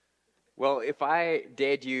Well, if I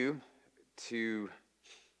dared you to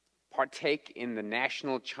partake in the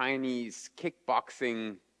National Chinese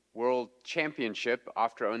Kickboxing World Championship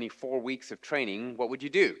after only 4 weeks of training, what would you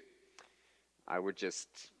do? I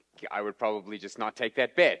would probably just not take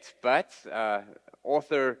that bet. But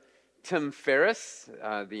author Tim Ferriss,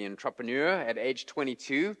 the entrepreneur at age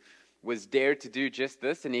 22, was dared to do just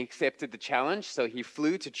this, and he accepted the challenge. So he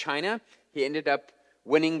flew to China. He ended up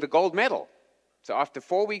winning the gold medal. So after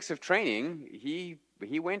 4 weeks of training, he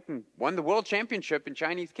went and won the world championship in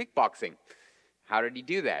Chinese kickboxing. How did he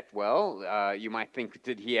do that? Well, you might think,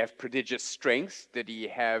 did he have prodigious strength? Did he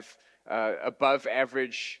have above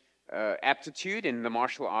average aptitude in the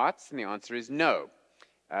martial arts? And the answer is no.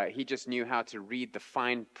 He just knew how to read the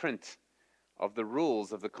fine print of the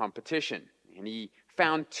rules of the competition. And he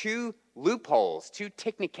found two loopholes, two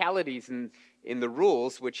technicalities in the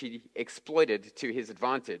rules which he exploited to his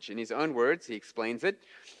advantage. In his own words, he explains it.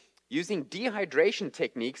 Using dehydration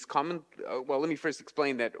techniques, let me first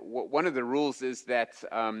explain that one of the rules is that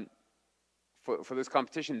for this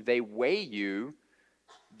competition, they weigh you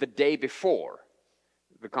the day before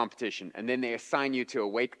the competition, and then they assign you to a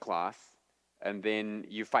weight class, and then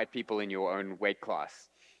you fight people in your own weight class.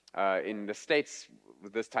 In the States,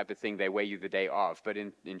 with this type of thing, they weigh you the day of. But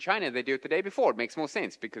in China, they do it the day before. It makes more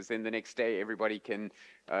sense because then the next day, everybody can,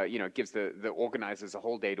 gives the organizers a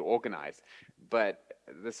whole day to organize. But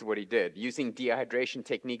this is what he did. Using dehydration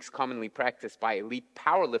techniques commonly practiced by elite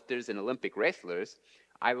powerlifters and Olympic wrestlers,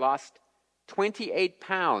 I lost 28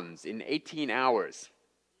 pounds in 18 hours.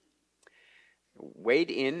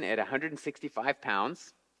 Weighed in at 165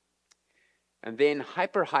 pounds, and then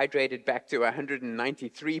hyperhydrated back to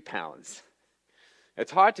 193 pounds.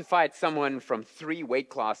 It's hard to fight someone from 3 weight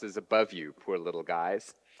classes above you, poor little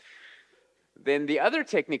guys. Then the other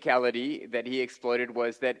technicality that he exploited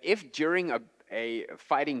was that if during a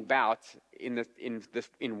fighting bout in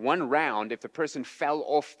one round, if the person fell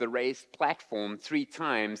off the raised platform 3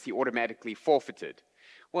 times, he automatically forfeited.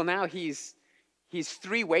 Well, now he's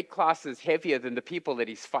 3 weight classes heavier than the people that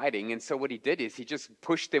he's fighting, and so what he did is he just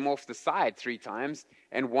pushed them off the side 3 times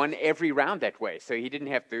and won every round that way. So he didn't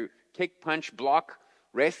have to kick, punch, block,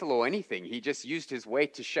 wrestle, or anything. He just used his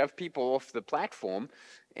weight to shove people off the platform,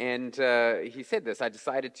 and he said this, I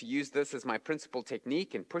decided to use this as my principal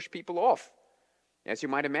technique and push people off. As you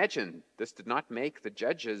might imagine, this did not make the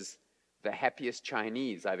judges the happiest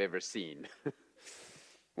Chinese I've ever seen.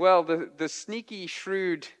 Well, the sneaky,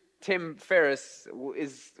 shrewd Tim Ferriss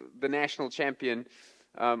is the national champion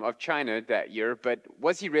of China that year, but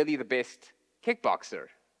was he really the best kickboxer?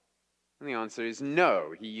 And the answer is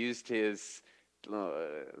no. He used his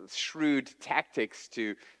shrewd tactics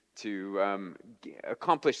to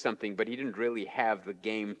accomplish something, but he didn't really have the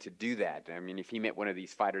game to do that. I mean, if he met one of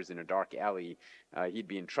these fighters in a dark alley, he'd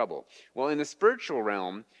be in trouble. Well, in the spiritual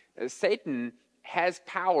realm, Satan has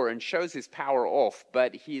power and shows his power off,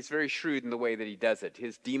 but he's very shrewd in the way that he does it.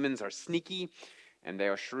 His demons are sneaky, and they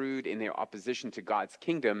are shrewd in their opposition to God's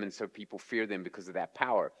kingdom, and so people fear them because of that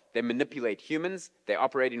power. They manipulate humans. They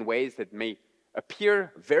operate in ways that may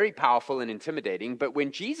appear very powerful and intimidating, but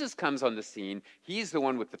when Jesus comes on the scene, he's the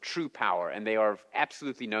one with the true power, and they are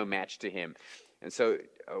absolutely no match to him. And so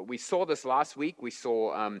we saw this last week. We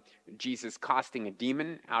saw Jesus casting a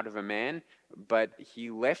demon out of a man, but he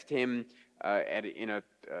left him in a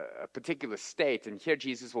particular state. And here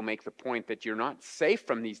Jesus will make the point that you're not safe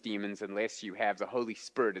from these demons unless you have the Holy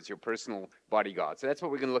Spirit as your personal bodyguard. So that's what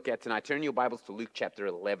we're going to look at tonight. Turn your Bibles to Luke chapter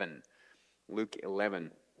 11. Luke 11.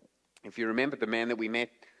 If you remember, the man that we met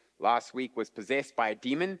last week was possessed by a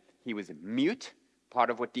demon. He was mute. Part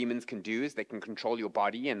of what demons can do is they can control your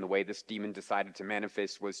body, and the way this demon decided to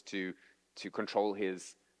manifest was to control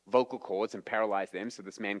his vocal cords and paralyze them, so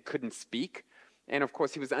this man couldn't speak. And of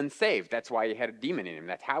course, he was unsaved. That's why he had a demon in him.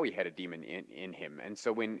 That's how he had a demon in him. And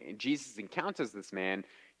so when Jesus encounters this man,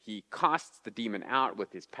 he casts the demon out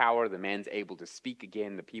with his power. The man's able to speak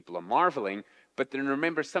again. The people are marveling. But then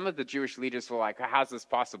remember, some of the Jewish leaders were like, how's this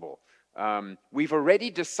possible? We've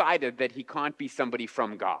already decided that he can't be somebody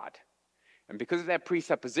from God. And because of that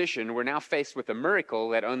presupposition, we're now faced with a miracle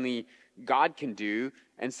that only God can do.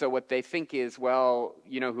 And so what they think is, well,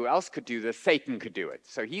 you know who else could do this? Satan could do it.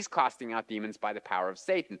 So he's casting out demons by the power of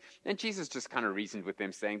Satan. And Jesus just kind of reasoned with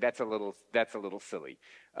them, saying, that's a little silly.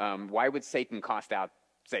 Why would Satan cast out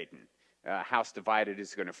Satan? House divided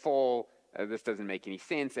is going to fall. This doesn't make any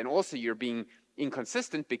sense. And also you're being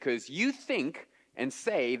inconsistent because you think and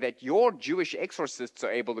say that your Jewish exorcists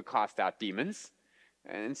are able to cast out demons.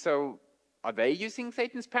 And so are they using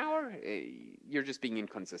Satan's power? You're just being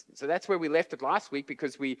inconsistent. So that's where we left it last week,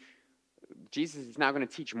 because Jesus is now going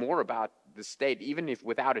to teach more about the state, even if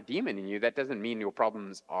without a demon in you, that doesn't mean your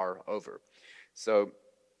problems are over. So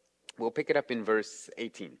we'll pick it up in verse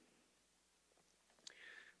 18.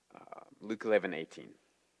 Luke 11:18.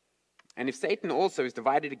 And if Satan also is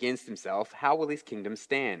divided against himself, how will his kingdom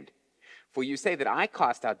stand? For you say that I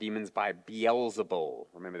cast out demons by Beelzebul.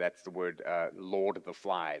 Remember, that's the word Lord of the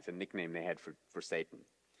Flies, a nickname they had for Satan.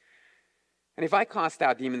 And if I cast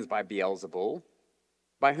out demons by Beelzebul,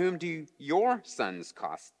 by whom do your sons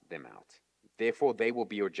cast them out? Therefore they will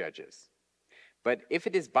be your judges. But if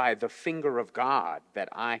it is by the finger of God that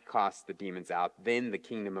I cast the demons out, then the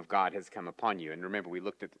kingdom of God has come upon you. And remember, we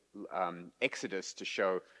looked at Exodus to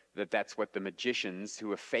show that that's what the magicians who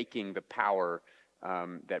were faking the power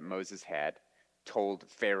that Moses had told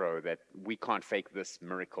Pharaoh, that we can't fake this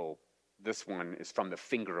miracle. This one is from the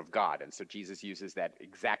finger of God. And so Jesus uses that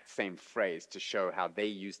exact same phrase to show how they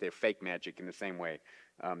use their fake magic in the same way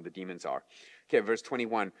the demons are. Okay, verse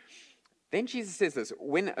 21. Then Jesus says this,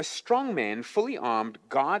 when a strong man, fully armed,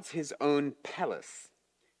 guards his own palace,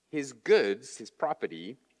 his goods, his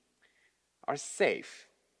property, are safe.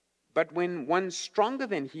 But when one stronger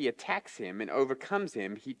than he attacks him and overcomes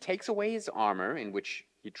him, he takes away his armor in which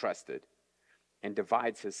he trusted and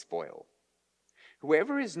divides his spoil.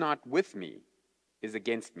 Whoever is not with me is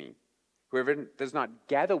against me. Whoever does not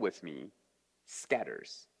gather with me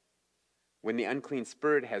scatters. When the unclean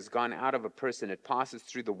spirit has gone out of a person, it passes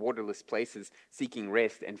through the waterless places seeking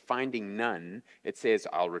rest, and finding none, it says,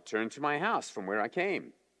 I'll return to my house from where I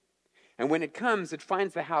came. And when it comes, it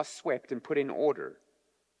finds the house swept and put in order.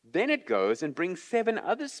 Then it goes and brings 7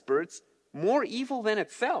 other spirits more evil than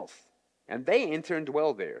itself, and they enter and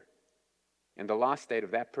dwell there. And the last state of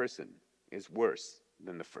that person is worse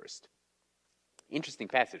than the first. Interesting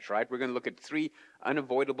passage, right? We're going to look at 3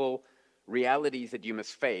 unavoidable realities that you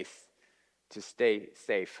must face to stay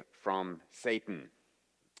safe from Satan.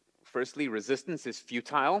 Firstly, resistance is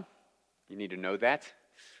futile. You need to know that.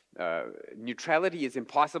 Neutrality is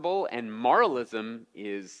impossible, and moralism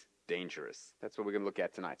is dangerous. That's what we're going to look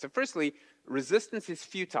at tonight. So firstly, resistance is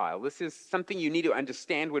futile. This is something you need to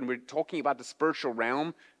understand when we're talking about the spiritual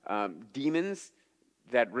realm, demons,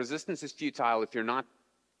 that resistance is futile if you're not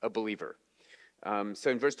a believer.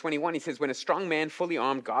 So in verse 21, he says, when a strong man, fully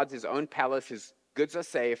armed, guards his own palace, his goods are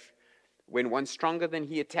safe. When one stronger than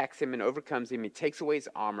he attacks him and overcomes him, he takes away his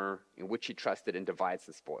armor in which he trusted and divides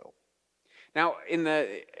the spoil. Now, in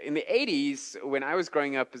the 80s, when I was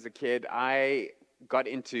growing up as a kid, I got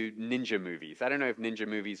into ninja movies. I don't know if ninja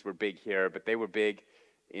movies were big here, but they were big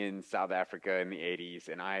in South Africa in the 80s,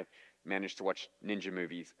 and I managed to watch ninja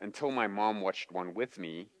movies until my mom watched one with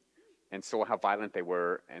me and saw how violent they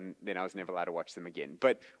were, and then I was never allowed to watch them again.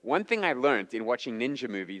 But one thing I learned in watching ninja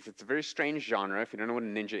movies, it's a very strange genre. If you don't know what a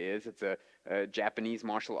ninja is, it's a Japanese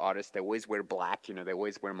martial artist. They always wear black, they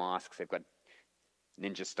always wear masks. They've got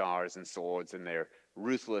ninja stars and swords, and they're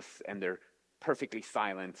ruthless, and they're perfectly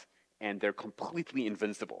silent, and they're completely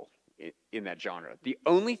invincible in that genre. The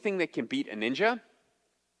only thing that can beat a ninja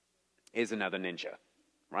is another ninja,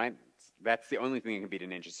 right? That's the only thing that can beat a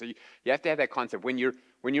ninja. So you have to have that concept. When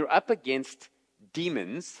you're up against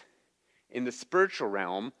demons in the spiritual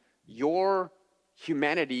realm, your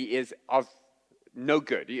humanity is of no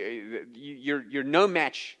good. You're no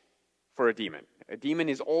match for a demon. A demon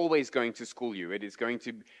is always going to school you. It is going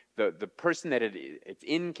to, the person that it's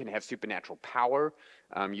in can have supernatural power.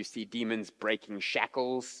 You see demons breaking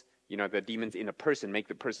shackles. The demons in a person make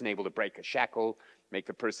the person able to break a shackle, make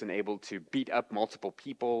the person able to beat up multiple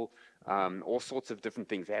people, all sorts of different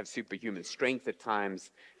things. They have superhuman strength at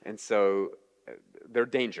times, and so they're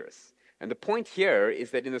dangerous. And the point here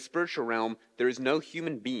is that in the spiritual realm, there is no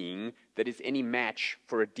human being that is any match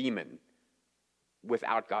for a demon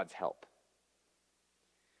without God's help.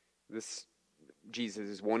 Jesus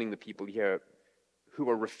is warning the people here who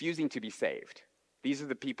are refusing to be saved. These are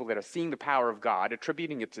the people that are seeing the power of God,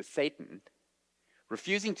 attributing it to Satan,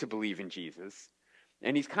 refusing to believe in Jesus.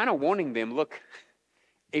 And he's kind of warning them, look,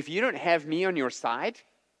 if you don't have me on your side,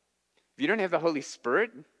 if you don't have the Holy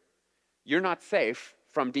Spirit, you're not safe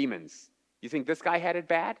from demons. You think this guy had it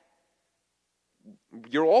bad?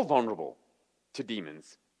 You're all vulnerable to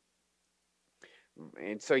demons.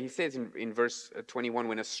 And so he says in verse 21,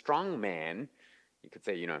 when a strong man, you could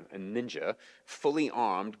say, a ninja, fully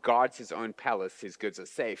armed, guards his own palace, his goods are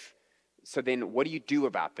safe. So then what do you do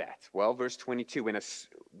about that? Well, verse 22, when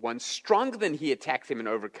one stronger than he attacks him and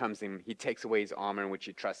overcomes him, he takes away his armor in which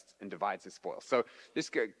he trusts and divides his spoil. So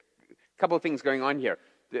just a couple of things going on here.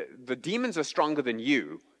 The demons are stronger than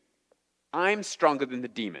you. I'm stronger than the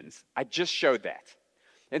demons. I just showed that.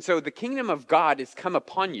 And so the kingdom of God is come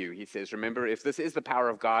upon you, he says. Remember, if this is the power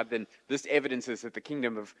of God, then this evidences that the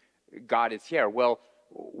kingdom of God is here. Well,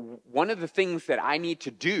 one of the things that I need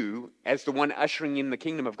to do as the one ushering in the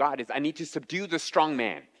kingdom of God is I need to subdue the strong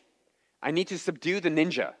man. I need to subdue the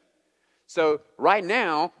ninja. So right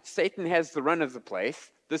now, Satan has the run of the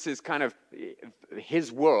place. This is kind of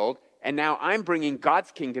his world. And now I'm bringing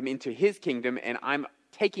God's kingdom into his kingdom, and I'm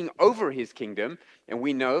taking over his kingdom. And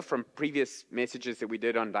we know from previous messages that we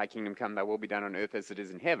did on Thy Kingdom Come, Thy Will Be Done on earth as it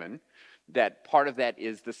is in heaven, that part of that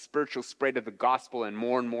is the spiritual spread of the gospel and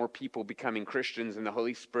more people becoming Christians and the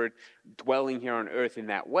Holy Spirit dwelling here on earth in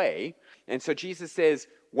that way. And so Jesus says,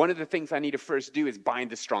 one of the things I need to first do is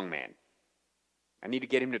bind the strong man. I need to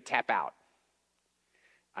get him to tap out.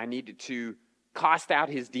 I needed to cast out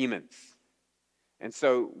his demons. And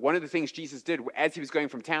so one of the things Jesus did as he was going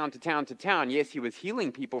from town to town to town, yes, he was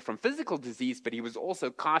healing people from physical disease, but he was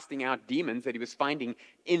also casting out demons that he was finding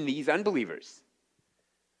in these unbelievers.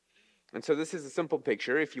 And so this is a simple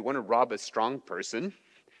picture. If you want to rob a strong person,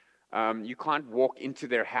 you can't walk into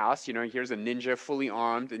their house. You know, here's a ninja fully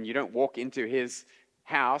armed, and you don't walk into his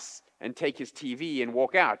house and take his TV and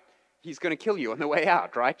walk out. He's going to kill you on the way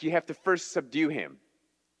out, right? You have to first subdue him.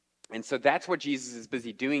 And so that's what Jesus is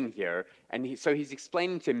busy doing here. And so he's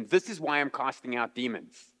explaining to him, this is why I'm casting out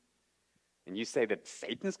demons. And you say that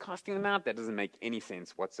Satan's casting them out? That doesn't make any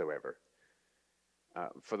sense whatsoever.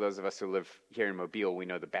 For those of us who live here in Mobile, we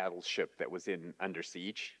know the battleship that was under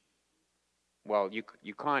siege. Well,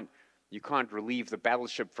 you can't relieve the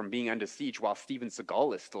battleship from being under siege while Steven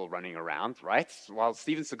Seagal is still running around, right? While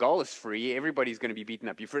Steven Seagal is free, everybody's going to be beaten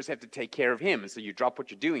up. You first have to take care of him. And so you drop what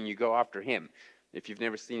you're doing, you go after him. If you've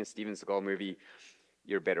never seen a Steven Seagal movie,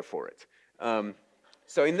 you're better for it.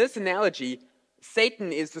 So in this analogy,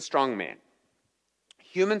 Satan is the strong man.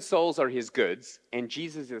 Human souls are his goods, and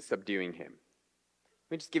Jesus is subduing him.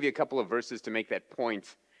 Let me just give you a couple of verses to make that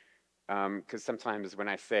point, because sometimes when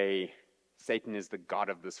I say Satan is the god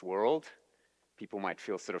of this world, people might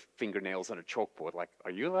feel sort of fingernails on a chalkboard, like,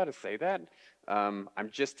 are you allowed to say that? I'm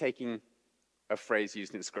just taking a phrase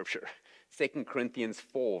used in Scripture. 2 Corinthians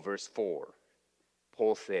 4, verse 4.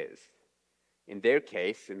 Paul says, in their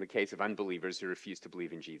case, in the case of unbelievers who refuse to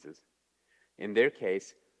believe in Jesus, in their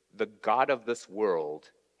case, the god of this world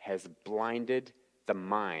has blinded the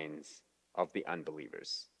minds of the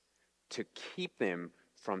unbelievers to keep them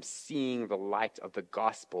from seeing the light of the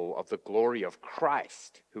gospel of the glory of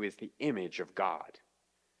Christ, who is the image of God.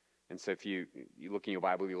 And so if you look in your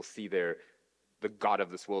Bible, you'll see there, the god of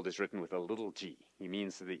this world is written with a little g. He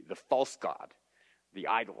means the false god, the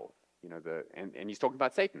idol. You know, and he's talking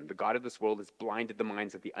about Satan. The god of this world has blinded the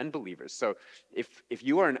minds of the unbelievers. So if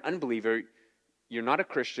you are an unbeliever, you're not a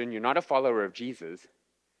Christian, you're not a follower of Jesus,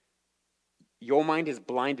 your mind is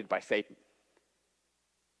blinded by Satan.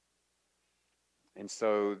 And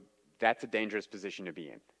so that's a dangerous position to be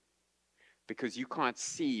in, because you can't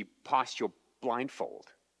see past your blindfold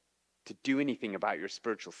to do anything about your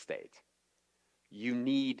spiritual state. You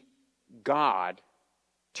need God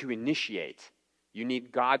to initiate. You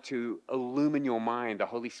need God to illumine your mind. The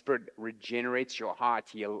Holy Spirit regenerates your heart.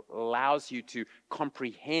 He allows you to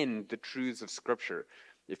comprehend the truths of Scripture.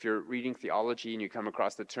 If you're reading theology and you come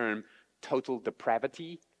across the term total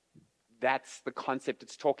depravity, that's the concept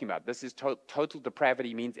it's talking about. This is total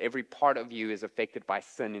depravity means every part of you is affected by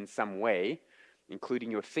sin in some way,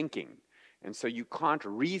 including your thinking. And so you can't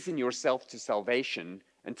reason yourself to salvation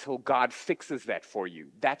until God fixes that for you.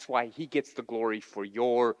 That's why he gets the glory for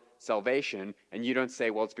your salvation, and you don't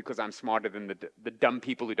say, well, it's because I'm smarter than the dumb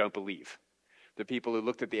people who don't believe, the people who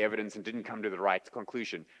looked at the evidence and didn't come to the right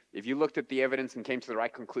conclusion. If you looked at the evidence and came to the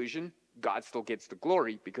right conclusion, God still gets the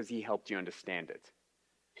glory because he helped you understand it.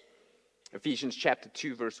 Ephesians chapter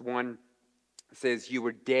 2, verse 1 says, you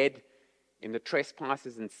were dead in the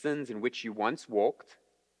trespasses and sins in which you once walked,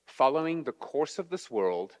 following the course of this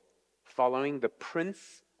world, following the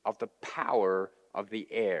prince of the power of the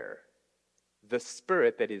air, the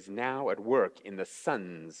spirit that is now at work in the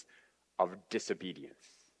sons of disobedience.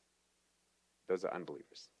 Those are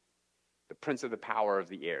unbelievers. The prince of the power of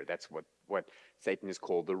the air. That's what Satan is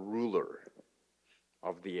called, the ruler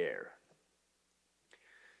of the air.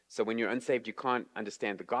 So when you're unsaved, you can't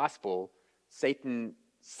understand the gospel.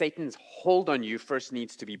 Satan's hold on you first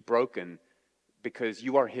needs to be broken, because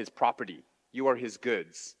you are his property. You are his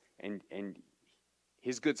goods. And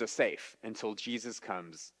his goods are safe until Jesus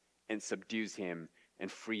comes and subdues him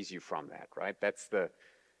and frees you from that, right? That's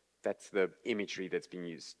the imagery that's being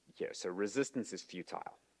used here. So resistance is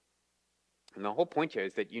futile. And the whole point here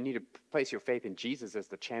is that you need to place your faith in Jesus as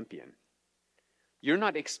the champion. You're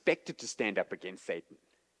not expected to stand up against Satan.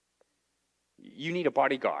 You need a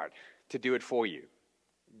bodyguard to do it for you.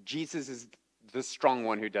 Jesus is the strong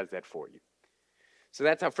one who does that for you. So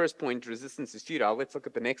that's our first point. Resistance is futile. Let's look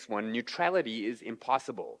at the next one. Neutrality is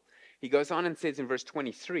impossible. He goes on and says in verse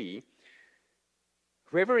 23,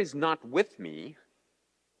 whoever is not with me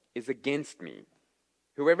is against me.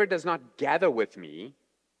 Whoever does not gather with me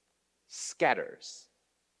scatters.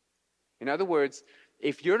 In other words,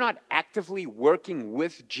 if you're not actively working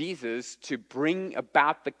with Jesus to bring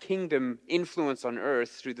about the kingdom influence on earth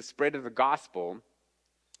through the spread of the gospel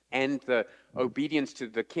and the obedience to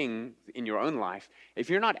the king in your own life, if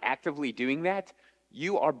you're not actively doing that,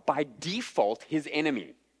 you are by default his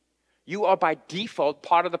enemy. You are by default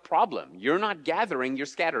part of the problem. You're not gathering, you're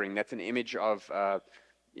scattering. That's an image of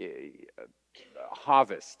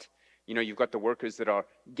harvest. You know, you've got the workers that are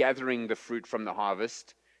gathering the fruit from the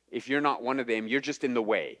harvest. If you're not one of them, you're just in the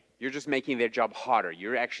way. You're just making their job harder.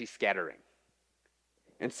 You're actually scattering.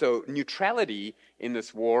 And so neutrality in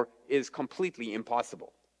this war is completely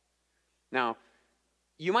impossible. Now,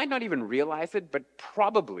 you might not even realize it, but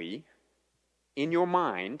probably in your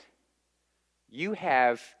mind, you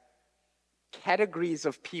have categories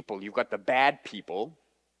of people. You've got the bad people.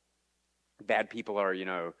 Bad people are,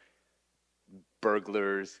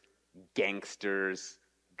 burglars, gangsters,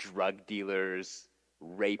 drug dealers,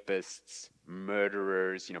 rapists,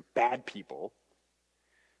 murderers, bad people.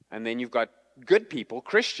 And then you've got good people,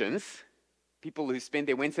 Christians, people who spend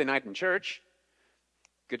their Wednesday night in church.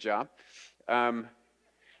 Good job.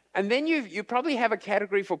 And then you probably have a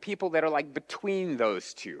category for people that are like between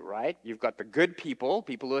those two, right? You've got the good people,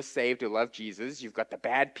 people who are saved, who love Jesus. You've got the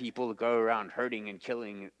bad people who go around hurting and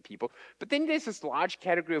killing people. But then there's this large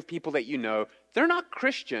category of people that they're not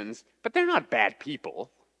Christians, but they're not bad people.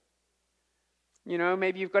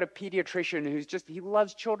 Maybe you've got a pediatrician he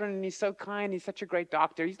loves children and he's so kind, he's such a great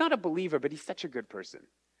doctor. He's not a believer, but he's such a good person.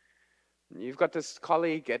 You've got this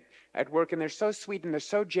colleague at work, and they're so sweet, and they're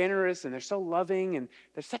so generous, and they're so loving, and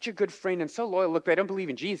they're such a good friend and so loyal. Look, they don't believe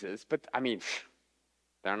in Jesus, but,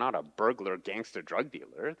 they're not a burglar, gangster, drug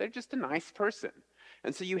dealer. They're just a nice person.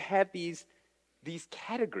 And so you have these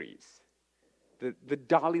categories. The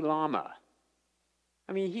Dalai Lama.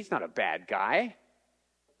 He's not a bad guy,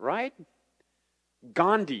 right?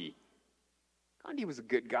 Gandhi. Gandhi was a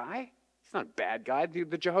good guy. He's not a bad guy.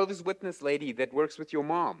 The Jehovah's Witness lady that works with your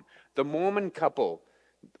mom. The Mormon couple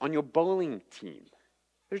on your bowling team.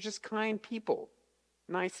 They're just kind people.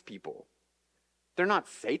 Nice people. They're not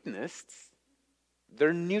Satanists.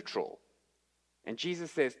 They're neutral. And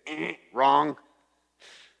Jesus says, wrong.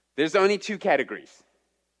 There's only two categories.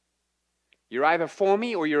 You're either for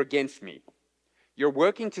me or you're against me. You're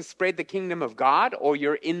working to spread the kingdom of God, or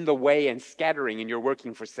you're in the way and scattering and you're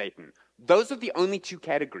working for Satan. Those are the only two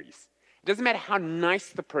categories. It doesn't matter how nice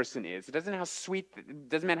the person is. It doesn't matter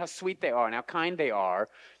how sweet they are and how kind they are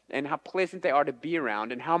and how pleasant they are to be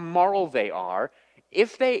around and how moral they are.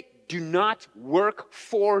 If they do not work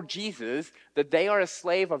for Jesus, that they are a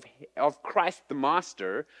slave of Christ the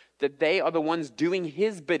Master, that they are the ones doing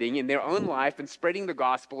his bidding in their own life and spreading the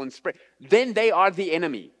gospel, then they are the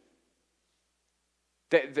enemy.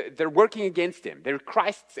 They're working against him. They're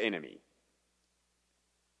Christ's enemy.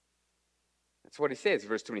 That's what he says,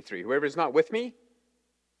 verse 23. Whoever is not with me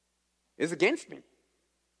is against me.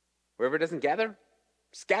 Whoever doesn't gather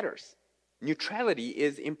scatters. Neutrality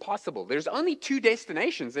is impossible. There's only two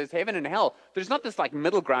destinations. There's heaven and hell. There's not this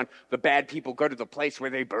middle ground. The bad people go to the place where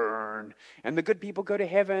they burn, and the good people go to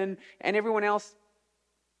heaven, and everyone else,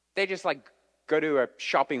 they just go to a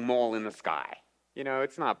shopping mall in the sky.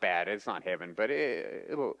 It's not bad. It's not heaven, but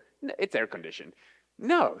it's air conditioned.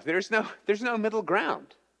 No, there's no middle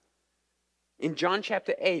ground. In John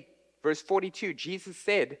chapter 8, verse 42, Jesus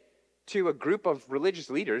said to a group of religious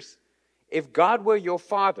leaders, if God were your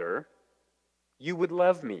father, you would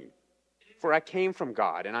love me, for I came from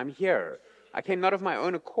God, and I'm here. I came not of my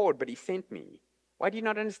own accord, but he sent me. Why do you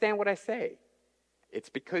not understand what I say? It's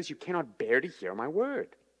because you cannot bear to hear my word.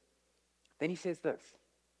 Then he says this,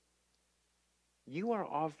 you are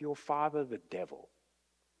of your father the devil.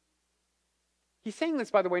 He's saying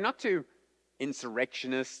this, by the way, not to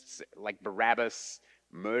insurrectionists like Barabbas,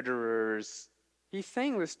 murderers. He's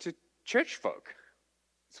saying this to church folk.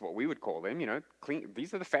 It's what we would call them,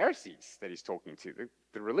 these are the Pharisees that he's talking to,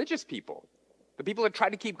 the religious people, the people that try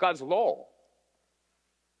to keep God's law.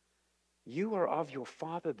 You are of your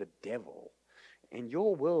father the devil, and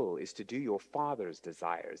your will is to do your father's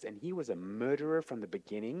desires. And he was a murderer from the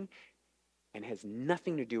beginning and has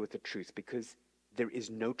nothing to do with the truth, because there is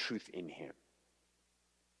no truth in him.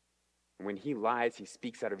 When he lies, he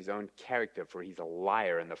speaks out of his own character, for he's a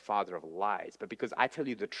liar and the father of lies. But because I tell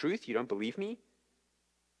you the truth, you don't believe me?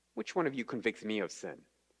 Which one of you convicts me of sin?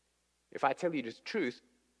 If I tell you the truth,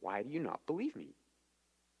 why do you not believe me?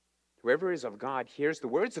 Whoever is of God hears the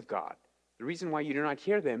words of God. The reason why you do not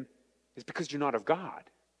hear them is because you're not of God.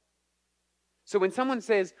 So when someone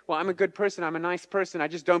says, well, I'm a good person, I'm a nice person, I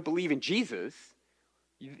just don't believe in Jesus,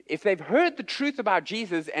 if they've heard the truth about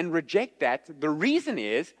Jesus and reject that, the reason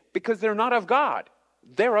is because they're not of God.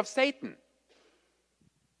 They're of Satan.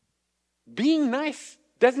 Being nice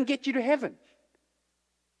doesn't get you to heaven.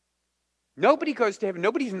 Nobody goes to heaven.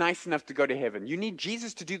 Nobody's nice enough to go to heaven. You need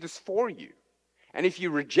Jesus to do this for you. And if you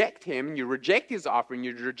reject him, you reject his offering,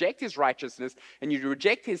 you reject his righteousness, and you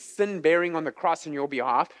reject his sin bearing on the cross on your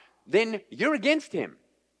behalf, then you're against him.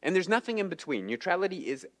 And there's nothing in between. Neutrality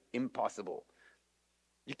is impossible.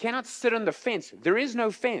 You cannot sit on the fence. There is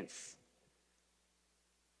no fence.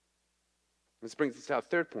 This brings us to our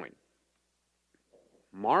third point.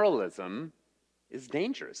 Moralism is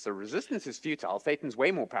dangerous. So resistance is futile. Satan's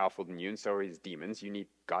way more powerful than you, and so are his demons. You need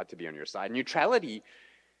God to be on your side. Neutrality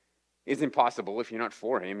is impossible. If you're not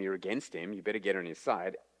for him, you're against him. You better get on his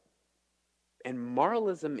side. And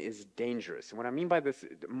moralism is dangerous. And what I mean by this,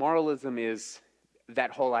 moralism is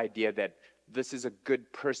that whole idea that this is a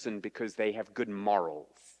good person because they have good morals.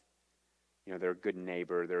 You know, they're a good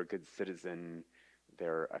neighbor, they're a good citizen,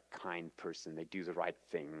 they're a kind person, they do the right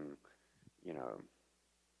thing, you know,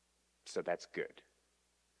 so that's good.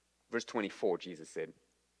 Verse 24, Jesus said,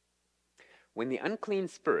 when the unclean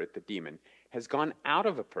spirit, the demon, has gone out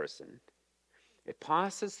of a person, it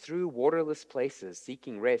passes through waterless places,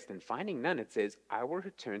 seeking rest, and finding none, it says, I will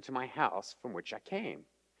return to my house from which I came.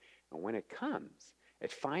 And when it comes,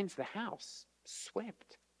 it finds the house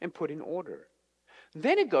swept and put in order.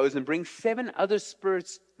 Then it goes and brings 7 other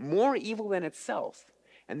spirits more evil than itself,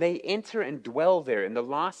 and they enter and dwell there, and the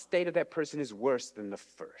last state of that person is worse than the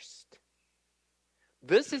first.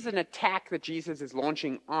 This is an attack that Jesus is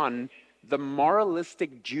launching on the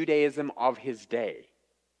moralistic Judaism of his day.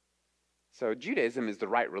 So Judaism is the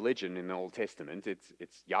right religion in the Old Testament.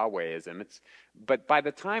 It's Yahwehism. But by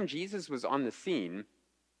the time Jesus was on the scene,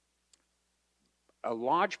 a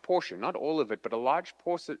large portion, not all of it, but a large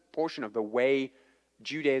portion of the way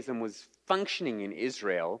Judaism was functioning in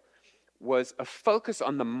Israel was a focus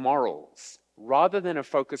on the morals rather than a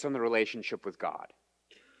focus on the relationship with God.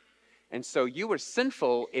 And so you were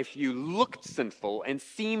sinful if you looked sinful and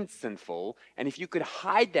seemed sinful, and if you could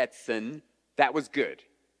hide that sin, that was good.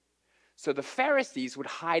 So the Pharisees would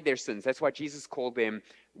hide their sins. That's why Jesus called them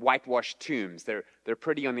whitewashed tombs. They're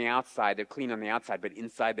pretty on the outside, they're clean on the outside, but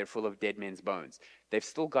inside they're full of dead men's bones. They've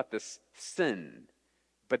still got this sin,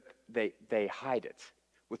 but they hide it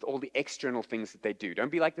with all the external things that they do. Don't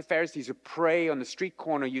be like the Pharisees who pray on the street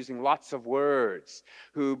corner using lots of words,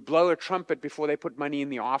 who blow a trumpet before they put money in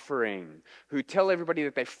the offering, who tell everybody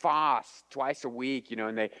that they fast twice a week,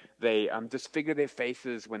 and they disfigure their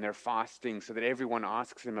faces when they're fasting so that everyone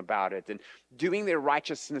asks them about it, and doing their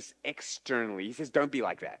righteousness externally. He says, don't be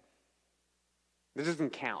like that. This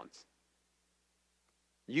doesn't count.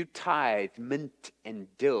 You tithe mint and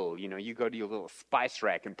dill. You go to your little spice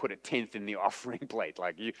rack and put a 10th in the offering plate.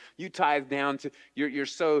 Like you tithe down to, you're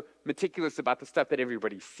so meticulous about the stuff that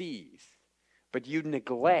everybody sees. But you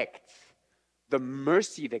neglect the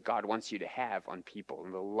mercy that God wants you to have on people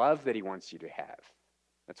and the love that he wants you to have.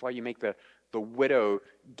 That's why you make the widow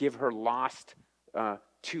give her last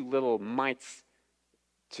 2 little mites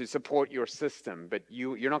to support your system, but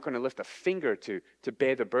you're not going to lift a finger to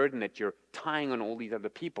bear the burden that you're tying on all these other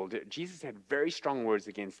people. Jesus had very strong words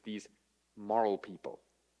against these moral people.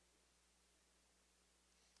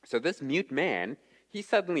 So this mute man,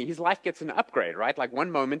 his life gets an upgrade, right? Like one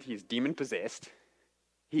moment he's demon-possessed,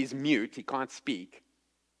 he's mute, he can't speak,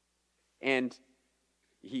 and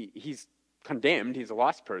he's condemned, he's a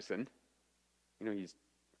lost person.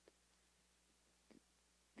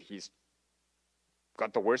 He's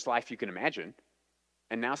got the worst life you can imagine.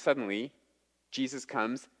 And now suddenly, Jesus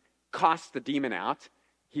comes, casts the demon out.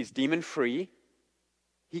 He's demon-free.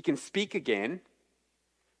 He can speak again,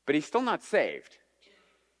 but he's still not saved.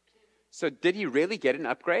 So did he really get an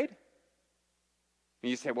upgrade? And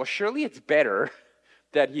you say, well, surely it's better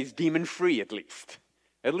that he's demon-free at least.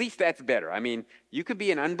 At least that's better. I mean, you could be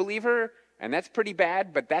an unbeliever, and that's pretty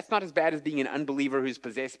bad, but that's not as bad as being an unbeliever who's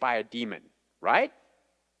possessed by a demon, right?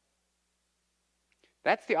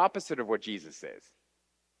 That's the opposite of what Jesus says.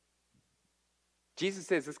 Jesus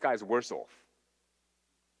says this guy's worse off.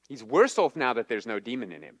 He's worse off now that there's no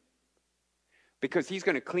demon in him. Because he's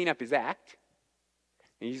going to clean up his act.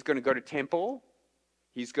 And he's going to go to temple.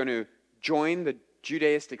 He's going to join the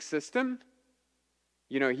Judaistic system.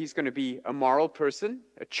 He's going to be a moral person,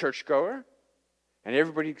 a churchgoer. And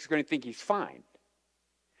everybody's going to think he's fine.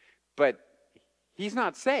 But he's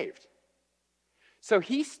not saved. So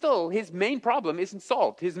his main problem isn't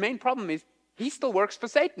solved. His main problem is he still works for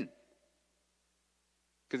Satan.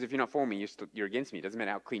 Because if you're not for me, you're against me. It doesn't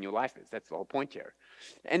matter how clean your life is. That's the whole point here.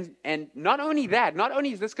 And not only that, not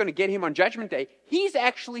only is this going to get him on Judgment Day, he's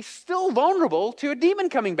actually still vulnerable to a demon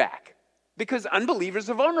coming back. Because unbelievers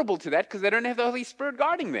are vulnerable to that because they don't have the Holy Spirit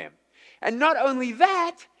guarding them. And not only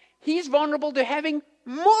that, he's vulnerable to having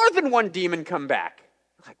more than one demon come back.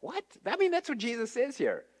 Like, what? I mean, that's what Jesus says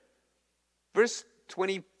here. Verse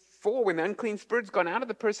 24, when the unclean spirit's gone out of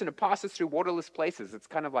the person, it passes through waterless places. It's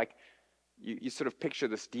kind of like, you sort of picture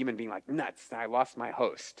this demon being like, nuts, I lost my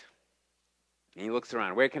host. And he looks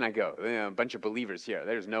around, where can I go? A bunch of believers here.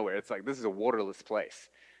 There's nowhere. It's like, this is a waterless place.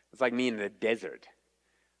 It's like me in the desert,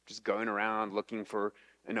 just going around looking for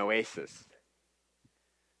an oasis.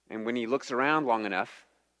 And when he looks around long enough,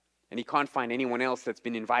 and he can't find anyone else that's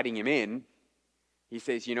been inviting him in, he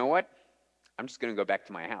says, you know what? I'm just going to go back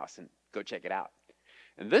to my house and go check it out.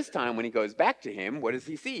 And this time, when he goes back to him, what does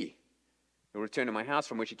he see? He'll return to my house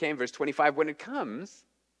from which he came. Verse 25, when it comes,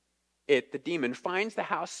 the demon, finds the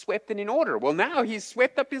house swept and in order. Well, now he's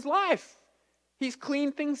swept up his life. He's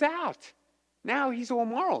cleaned things out. Now he's all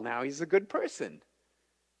moral. Now he's a good person.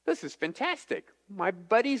 This is fantastic. My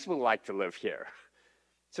buddies will like to live here.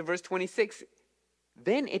 So verse 26,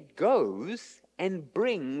 then it goes and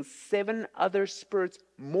brings 7 other spirits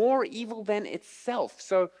more evil than itself.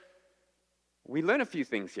 So we learn a few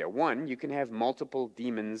things here. One, you can have multiple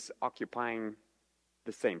demons occupying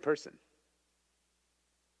the same person.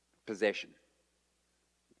 Possession.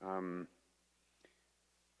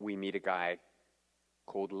 We meet a guy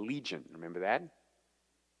called Legion. Remember that?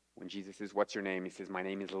 When Jesus says, what's your name? He says, my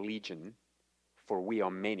name is Legion, for we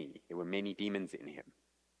are many. There were many demons in him.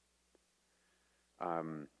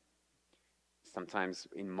 Sometimes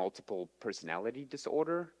in multiple personality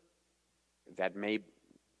disorder, that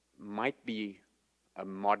might be a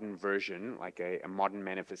modern version, like a modern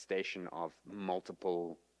manifestation of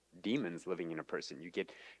multiple demons living in a person. You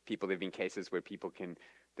get people, there have been cases where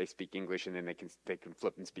they speak English and then they can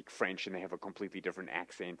flip and speak French and they have a completely different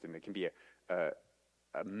accent, and there can be a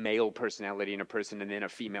male personality in a person and then a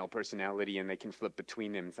female personality, and they can flip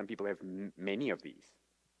between them. Some people have many of these.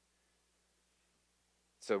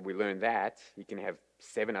 So we learn that you can have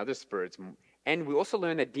 7 other spirits. And we also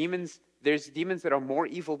learn that there's demons that are more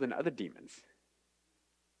evil than other demons.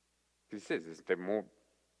 He says they're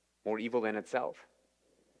more evil than itself.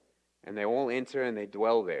 And they all enter and they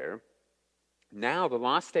dwell there. Now the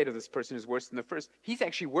last state of this person is worse than the first. He's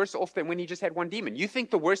actually worse off than when he just had one demon. You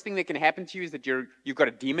think the worst thing that can happen to you is that you've got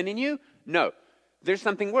a demon in you? No. There's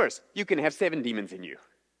something worse. You can have 7 demons in you.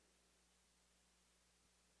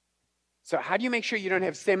 So how do you make sure you don't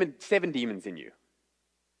have 7 demons in you?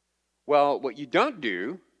 Well, what you don't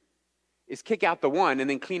do is kick out the one and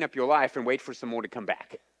then clean up your life and wait for some more to come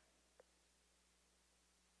back.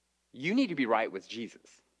 You need to be right with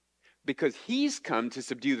Jesus, because he's come to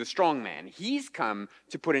subdue the strong man. He's come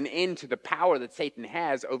to put an end to the power that Satan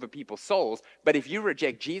has over people's souls. But if you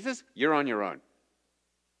reject Jesus, you're on your own.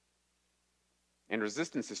 And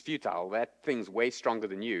resistance is futile. That thing's way stronger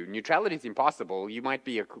than you. Neutrality is impossible. You might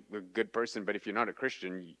be a good person, but if you're not a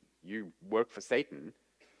Christian, you work for Satan.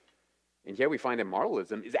 And here we find that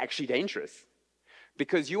moralism is actually dangerous,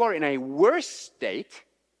 because you are in a worse state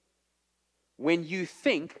when you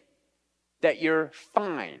think that you're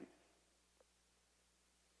fine.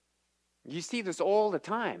 You see this all the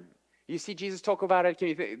time. You see Jesus talk about it. Can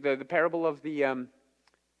you think the parable of the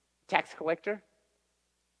tax collector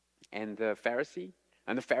and the Pharisee?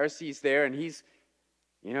 And the Pharisee's there, and he's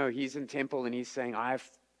in temple, and he's saying, I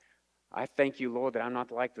thank you, Lord, that I'm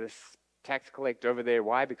not like this tax collector over there.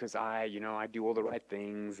 Why? Because I do all the right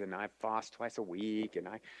things, and I fast twice a week, and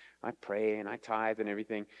I pray, and I tithe, and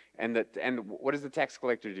everything. And what does the tax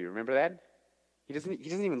collector do? Remember that? He doesn't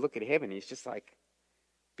even look at heaven. He's just like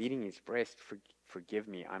beating his breast. Forgive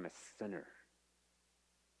me, I'm a sinner.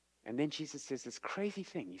 And then Jesus says this crazy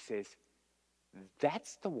thing. He says,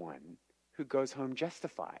 that's the one who goes home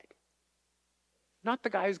justified, not the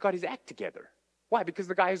guy who's got his act together. Why? Because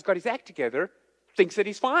the guy who's got his act together thinks that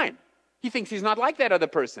he's fine. He thinks he's not like that other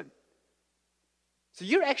person. So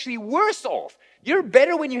you're actually worse off. You're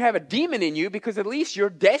better when you have a demon in you, because at least you're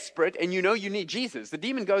desperate and you know you need Jesus. The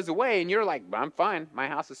demon goes away and you're like, I'm fine. My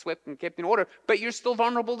house is swept and kept in order. But you're still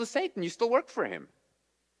vulnerable to Satan. You still work for him.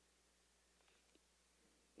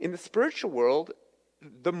 In the spiritual world,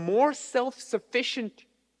 the more self-sufficient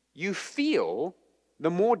you feel, the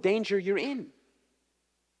more danger you're in.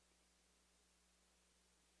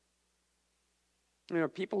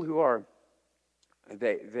 People who are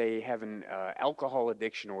they have an alcohol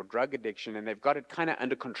addiction or drug addiction, and they've got it kind of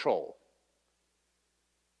under control.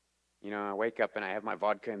 I wake up and I have my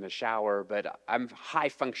vodka in the shower, but I'm high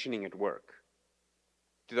functioning at work.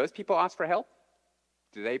 Do those people ask for help?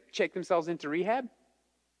 Do they check themselves into rehab?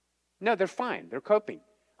 No, they're fine. They're coping.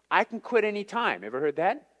 I can quit any time. Ever heard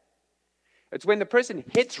that? It's when the person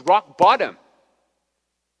hits rock bottom.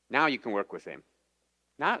 Now you can work with them.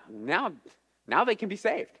 Now they can be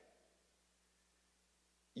saved.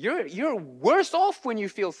 You're worse off when you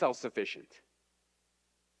feel self-sufficient.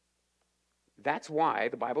 That's why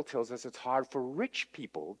the Bible tells us it's hard for rich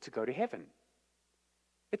people to go to heaven.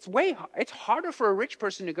 It's harder for a rich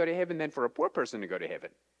person to go to heaven than for a poor person to go to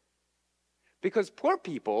heaven. Because poor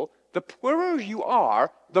people, the poorer you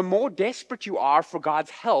are, the more desperate you are for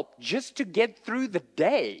God's help just to get through the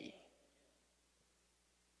day.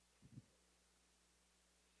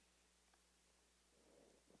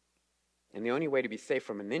 And the only way to be safe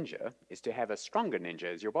from a ninja is to have a stronger ninja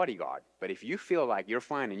as your bodyguard. But if you feel like you're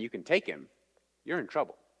fine and you can take him, you're in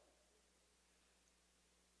trouble.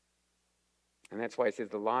 And that's why it says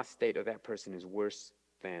the last state of that person is worse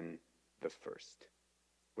than the first.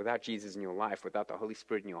 Without Jesus in your life, without the Holy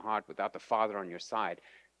Spirit in your heart, without the Father on your side,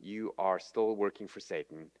 you are still working for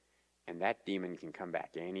Satan, and that demon can come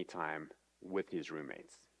back anytime with his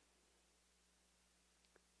roommates.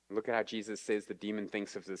 Look at how Jesus says the demon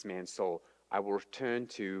thinks of this man's soul. I will return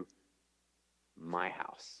to my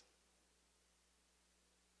house.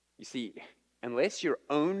 You see, unless you're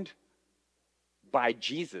owned by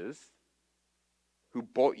Jesus, who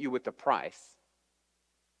bought you with a price,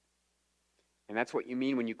 and that's what you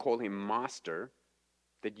mean when you call him master,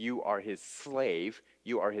 that you are his slave,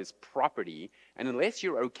 you are his property. And unless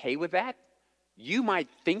you're okay with that, you might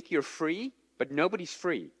think you're free, but nobody's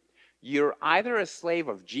free. You're either a slave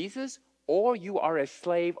of Jesus or you are a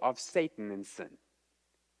slave of Satan and sin.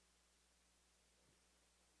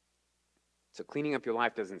 So cleaning up your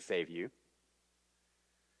life doesn't save you.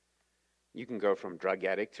 You can go from drug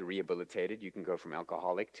addict to rehabilitated. You can go from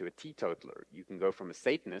alcoholic to a teetotaler. You can go from a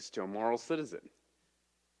Satanist to a moral citizen.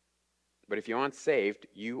 But if you aren't saved,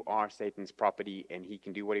 you are Satan's property, and he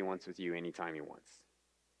can do what he wants with you anytime he wants.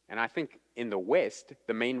 And I think in the West,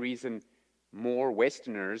 the main reason more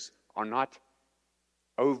Westerners are not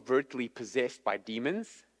overtly possessed by demons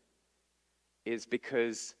is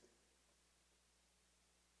because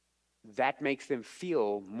that makes them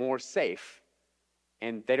feel more safe,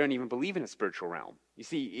 and they don't even believe in a spiritual realm. You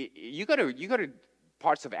see, you go to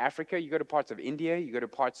parts of Africa, you go to parts of India, you go to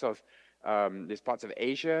parts of there's parts of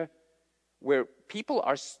Asia where people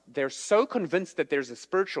they're so convinced that there's a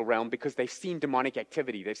spiritual realm because they've seen demonic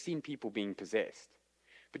activity, they've seen people being possessed.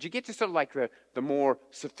 But you get to sort of like the more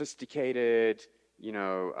sophisticated,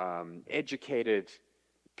 educated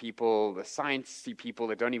people, the sciencey people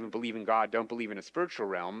that don't even believe in God, don't believe in a spiritual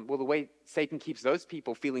realm. Well, the way Satan keeps those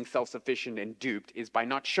people feeling self-sufficient and duped is by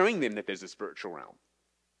not showing them that there's a spiritual realm.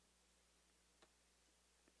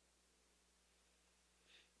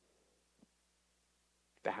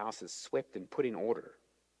 The house is swept and put in order.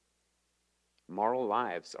 Moral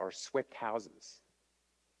lives are swept houses.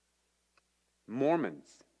 Mormons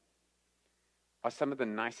are some of the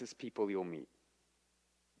nicest people you'll meet.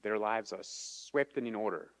 Their lives are swept and in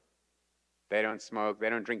order. They don't smoke, they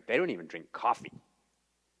don't drink, they don't even drink coffee.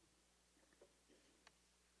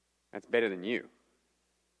 That's better than you,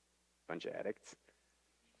 bunch of addicts.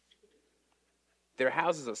 Their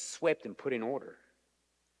houses are swept and put in order.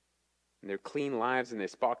 And their clean lives and their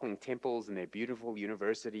sparkling temples and their beautiful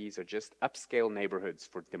universities are just upscale neighborhoods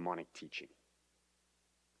for demonic teaching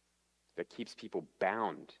that keeps people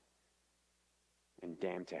bound and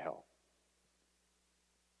damned to hell.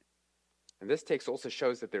 And this text also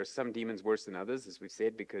shows that there are some demons worse than others, as we've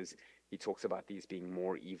said, because he talks about these being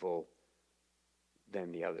more evil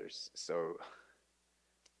than the others. So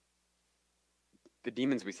the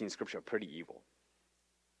demons we see in Scripture are pretty evil.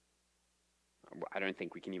 I don't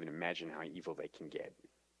think we can even imagine how evil they can get.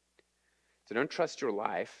 So don't trust your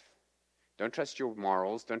life. Don't trust your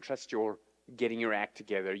morals. Don't trust your getting your act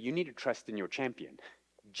together. You need to trust in your champion.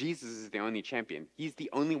 Jesus is the only champion. He's the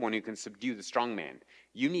only one who can subdue the strongman.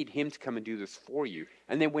 You need him to come and do this for you.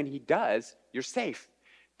 And then when he does, you're safe.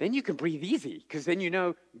 Then you can breathe easy, because then you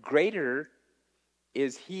know greater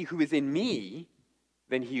is he who is in me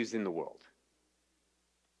than he who's in the world.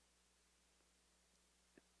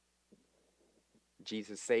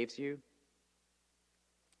 Jesus saves you.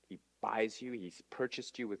 He buys you. He's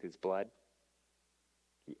purchased you with his blood.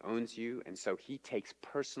 He owns you, and so he takes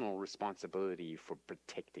personal responsibility for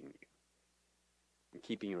protecting you and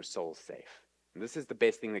keeping your soul safe. And this is the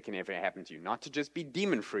best thing that can ever happen to you. Not to just be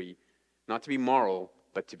demon-free, not to be moral,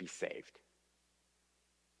 but to be saved.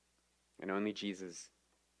 And only Jesus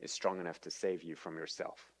is strong enough to save you from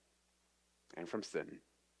yourself. and from sin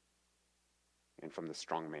and from the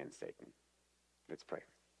strong man, Satan. Let's pray.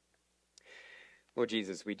 Lord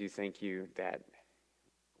Jesus, we do thank you that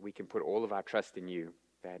we can put all of our trust in you,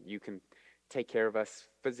 that you can take care of us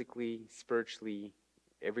physically, spiritually,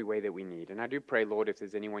 every way that we need. And I do pray, Lord, if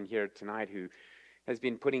there's anyone here tonight who has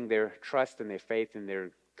been putting their trust and their faith in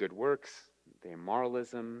their good works, their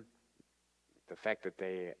moralism, the fact that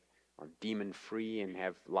they are demon-free and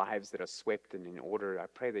have lives that are swept and in order, I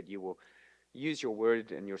pray that you will use your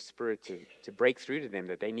word and your spirit to break through to them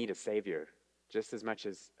that they need a Savior, just as much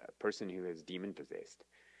as a person who is demon-possessed.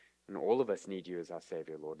 And all of us need you as our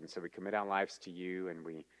Savior, Lord. And so we commit our lives to you, and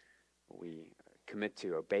we commit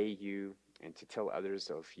to obey you and to tell others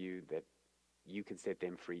of you that you can set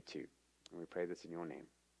them free too. And we pray this in your name.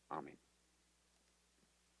 Amen.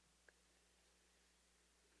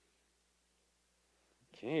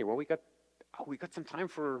 Okay, well, we got some time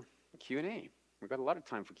for Q&A. We got a lot of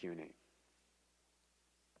time for Q&A.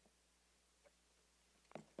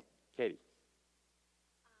 Katie.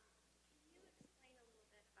 Can you explain a little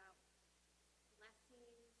bit about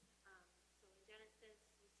blessings? So in Genesis,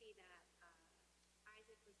 you see that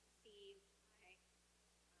Isaac was deceived by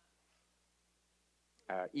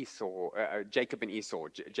Jacob and Esau.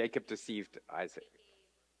 Jacob deceived Isaac.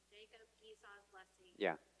 Jacob Esau's blessing.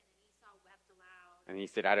 Yeah. And then Esau wept aloud. And he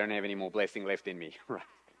said, I don't have any more blessing left in me. Right.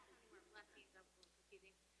 I don't have any more blessings. That was a little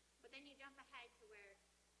confusing. But then you jump ahead to where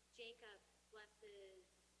Jacob blesses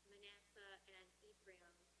Manasseh and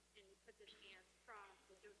Ephraim, and he puts his hands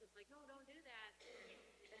crossed. And Joseph's like, no, don't do that.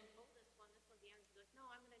 And then this one's the youngest, he's like, no,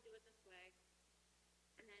 I'm going to do it this way.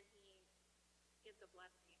 And then he gives a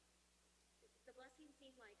blessing. The blessings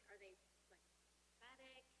seem like, are they like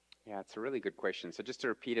prophetic? Yeah, it's a really good question. So just to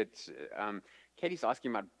repeat it, Katie's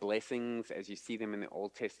asking about blessings as you see them in the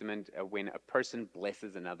Old Testament, when a person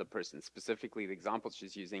blesses another person. Specifically, the examples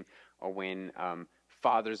she's using are when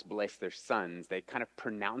fathers bless their sons. They kind of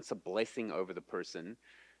pronounce a blessing over the person,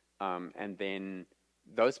 and then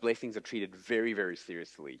those blessings are treated very, very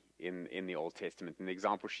seriously in the Old Testament. And the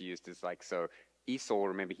example she used is like, so Esau,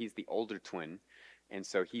 remember, he's the older twin, and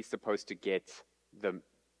so he's supposed to get the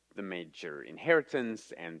major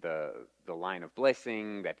inheritance and the line of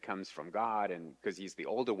blessing that comes from God, and because he's the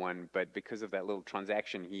older one, but because of that little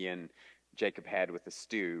transaction he and Jacob had with the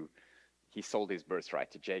stew, he sold his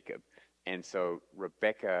birthright to Jacob. And so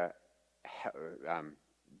Rebecca,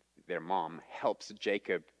 their mom, helps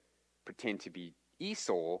Jacob pretend to be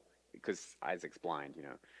Esau because Isaac's blind,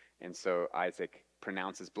 and so Isaac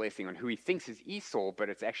pronounces blessing on who he thinks is Esau, but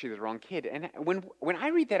it's actually the wrong kid. And when I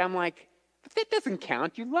read that, I'm like, but that doesn't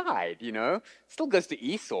count. You lied, It still goes to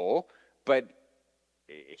Esau, but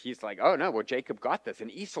he's like, oh, no, well, Jacob got this.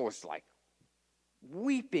 And Esau's like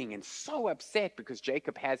weeping and so upset because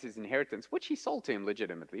Jacob has his inheritance, which he sold to him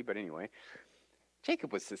legitimately. But anyway,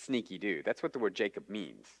 Jacob was a sneaky dude. That's what the word Jacob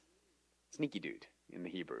means. Sneaky dude in the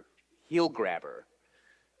Hebrew. Heel grabber.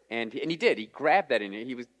 And he did. He grabbed that in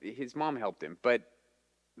it. His mom helped him. But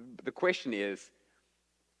the question is,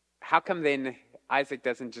 how come then Isaac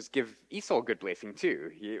doesn't just give Esau a good blessing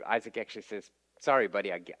too? Isaac actually says, sorry,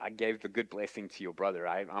 buddy, I gave the good blessing to your brother.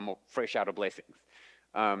 I'm fresh out of blessings.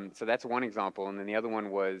 So that's one example. And then the other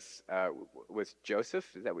one was Joseph.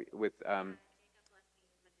 Is that with... Jacob blessing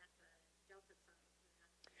Manasseh, Joseph's son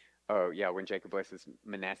Manasseh. Oh, yeah, when Jacob blesses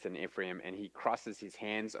Manasseh and Ephraim, and he crosses his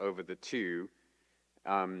hands over the two.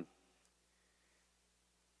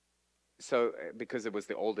 So because it was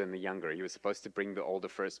the older and the younger, he was supposed to bring the older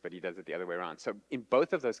first, but he does it the other way around. So in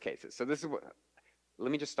both of those cases, so this is what,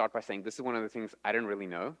 let me just start by saying this is one of the things I don't really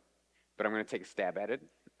know, but I'm going to take a stab at it.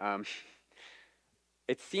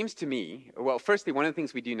 It seems to me, well, firstly, one of the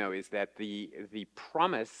things we do know is that the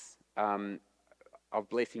promise of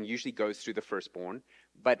blessing usually goes through the firstborn,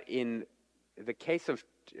 but in the case of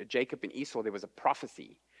Jacob and Esau, there was a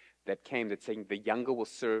prophecy that came that saying the younger will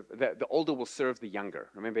serve, the older will serve the younger.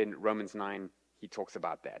 Remember in Romans 9, he talks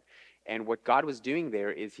about that. And what God was doing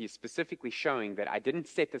there is he's specifically showing that I didn't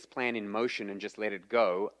set this plan in motion and just let it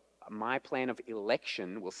go. My plan of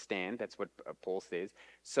election will stand, that's what Paul says,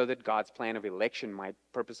 so that God's plan of election, my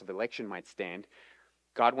purpose of election might stand.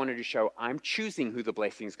 God wanted to show I'm choosing who the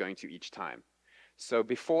blessing is going to each time. So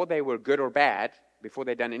before they were good or bad, before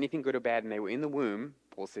they'd done anything good or bad and they were in the womb,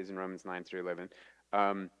 Paul says in Romans 9 through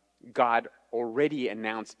 11, God already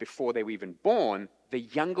announced before they were even born, the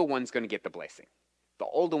younger one's going to get the blessing. The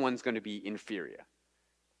older one's going to be inferior.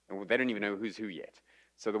 And they don't even know who's who yet.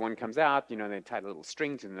 So the one comes out, they tie a little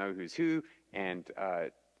string to know who's who, and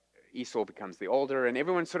Esau becomes the older, and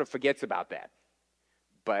everyone sort of forgets about that.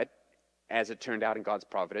 But as it turned out in God's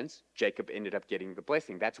providence, Jacob ended up getting the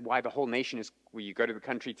blessing. That's why the whole nation is, where you go to the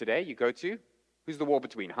country today, you go to, who's the war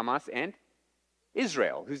between? Hamas and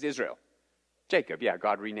Israel. Who's Israel? Jacob. Yeah,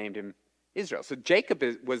 God renamed him Israel. So Jacob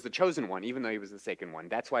was the chosen one, even though he was the second one.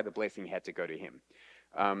 That's why the blessing had to go to him.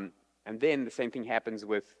 And then the same thing happens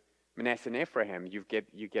with Manasseh and Ephraim. You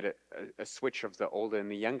get a switch of the older and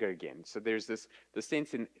the younger again. So there's the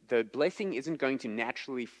sense in the blessing isn't going to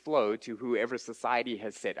naturally flow to whoever society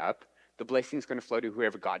has set up. The blessing is going to flow to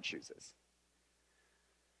whoever God chooses.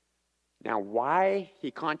 Now, why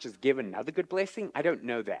he can't just give another good blessing, I don't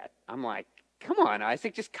know that. I'm like, come on,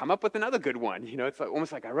 Isaac, just come up with another good one. You know, it's like,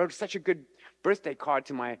 almost like I wrote such a good birthday card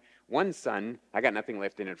to my one son. I got nothing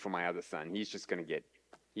left in it for my other son. He's just going to get,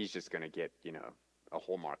 you know, a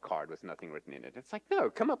Hallmark card with nothing written in it. It's like,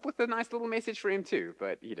 no, come up with a nice little message for him too.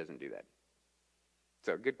 But he doesn't do that.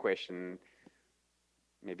 So, good question.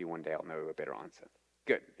 Maybe one day I'll know a better answer.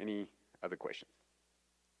 Good. Any other questions?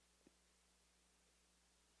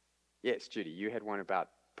 Yes, Judy, you had one about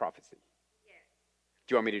prophecy. Yes.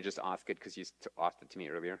 Do you want me to just ask it because you asked it to me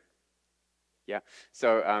earlier? Yeah.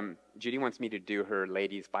 So Judy wants me to do her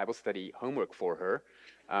ladies' Bible study homework for her.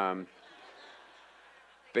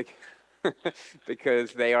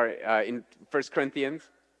 Because they are in 1 Corinthians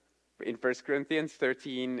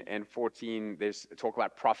 13 and 14, there's talk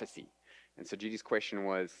about prophecy. And so Judy's question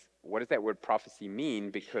was, what does that word prophecy mean?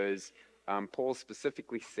 Because Paul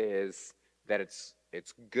specifically says that it's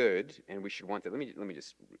good and we should want it. Let me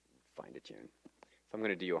just find it here. If I'm going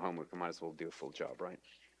to do your homework, I might as well do a full job, right?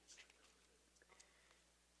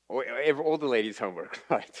 All the ladies' homework,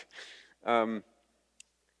 right?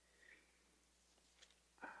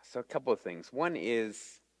 So a couple of things. One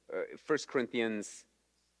is 1 Corinthians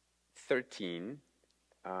 13.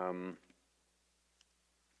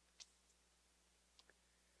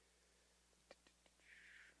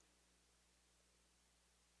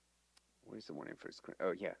 Where's the one in 1 Corinthians?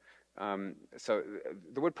 Oh, yeah. So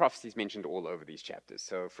the word prophecy is mentioned all over these chapters.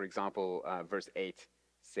 So, for example, verse 8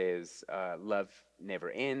 says, love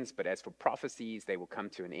never ends, but as for prophecies, they will come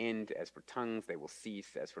to an end. As for tongues, they will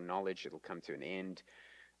cease. As for knowledge, it will come to an end.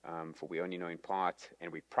 For we only know in part,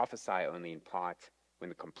 and we prophesy only in part. When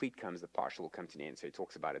the complete comes, the partial will come to an end. So he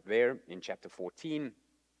talks about it there. In chapter 14,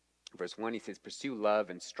 verse 1, he says, pursue love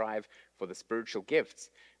and strive for the spiritual gifts,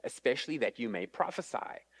 especially that you may prophesy.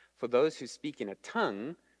 For those who speak in a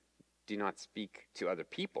tongue do not speak to other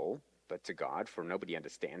people, but to God, for nobody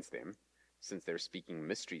understands them, since they're speaking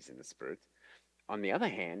mysteries in the Spirit. On the other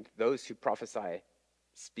hand, those who prophesy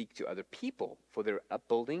speak to other people for their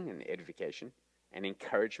upbuilding and edification, and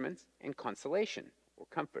encouragement and consolation or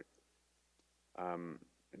comfort.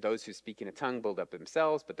 Those who speak in a tongue build up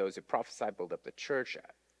themselves, but those who prophesy build up the church.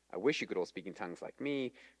 I wish you could all speak in tongues like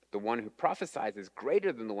me, but the one who prophesies is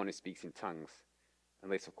greater than the one who speaks in tongues,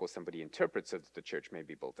 unless, of course, somebody interprets so that the church may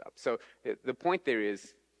be built up. So the point there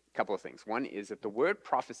is a couple of things. One is that the word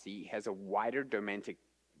prophecy has a wider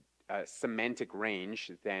semantic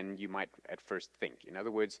range than you might at first think. In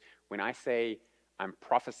other words, when I say I'm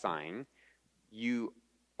prophesying, you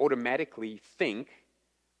automatically think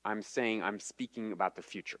I'm saying I'm speaking about the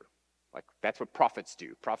future. Like, that's what prophets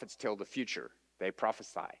do. Prophets tell the future. They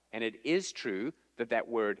prophesy. And it is true that that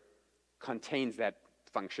word contains that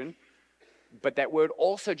function, but that word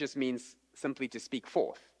also just means simply to speak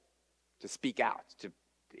forth, to speak out.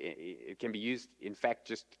 It can be used, in fact,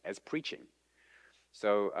 just as preaching.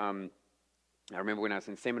 So I remember when I was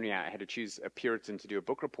in seminary, I had to choose a Puritan to do a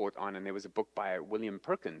book report on, and there was a book by William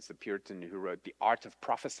Perkins, the Puritan who wrote The Art of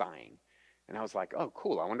Prophesying. And I was like, oh,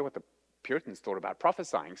 cool, I wonder what the Puritans thought about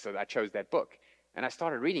prophesying, so I chose that book. And I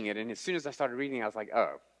started reading it, and as soon as I started reading it, I was like,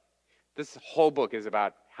 oh, this whole book is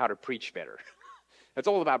about how to preach better. It's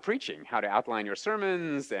all about preaching, how to outline your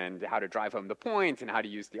sermons, and how to drive home the point, and how to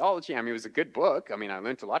use theology. I mean, it was a good book. I mean, I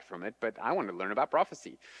learned a lot from it, but I wanted to learn about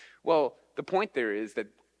prophecy. Well, the point there is that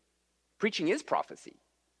preaching is prophecy.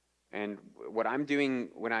 And what I'm doing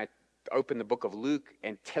when I open the book of Luke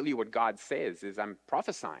and tell you what God says is I'm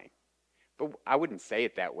prophesying. But I wouldn't say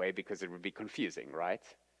it that way because it would be confusing, right?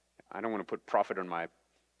 I don't want to put prophet on my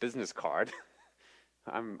business card.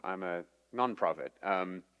 I'm a non-profit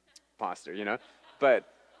pastor, you know. But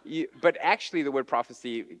actually the word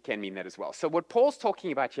prophecy can mean that as well. So what Paul's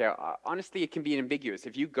talking about here, honestly, it can be ambiguous.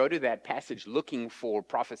 If you go to that passage looking for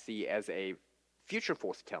prophecy as a future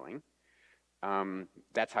foretelling,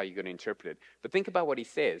 that's how you're going to interpret it. But think about what he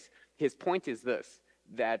says. His point is this,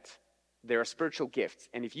 that there are spiritual gifts.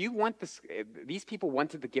 And if you want this, these people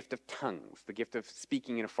wanted the gift of tongues, the gift of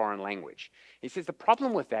speaking in a foreign language. He says the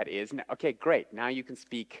problem with that is, okay, great, now you can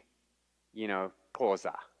speak,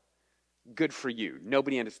 Xhosa. good for you.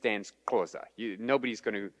 Nobody understands Xhosa. Nobody's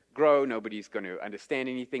going to grow. Nobody's going to understand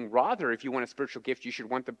anything. Rather, if you want a spiritual gift, you should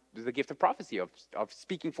want the gift of prophecy, of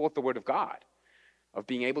speaking forth the word of God, of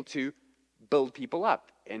being able to build people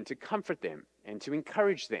up and to comfort them and to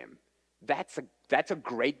encourage them. That's a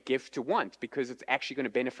great gift to want because it's actually going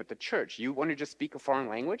to benefit the church. You want to just speak a foreign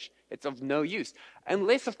language? It's of no use.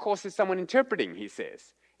 Unless, of course, there's someone interpreting, he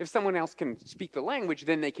says. If someone else can speak the language,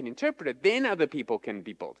 then they can interpret it. Then other people can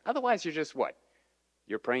be built. Otherwise, you're just what?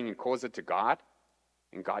 You're praying in Xhosa to God,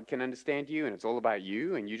 and God can understand you, and it's all about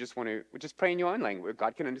you, and you just want to just pray in your own language.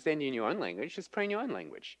 God can understand you in your own language. Just pray in your own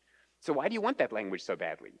language. So why do you want that language so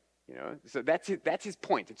badly? So that's his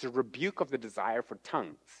point. It's a rebuke of the desire for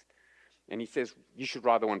tongues. And he says, you should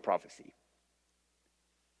rather want prophecy.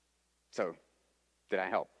 So, did I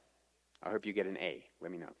help? I hope you get an A.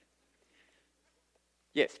 Let me know.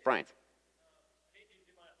 Yes, Brian.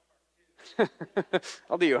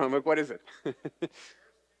 I'll do your homework. What is it? Oh,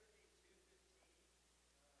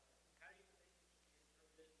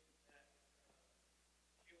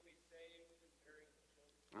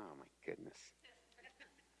 my goodness.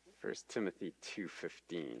 1 Timothy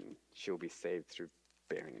 2:15. She'll be saved through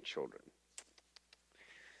bearing children.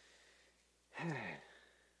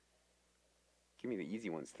 Give me the easy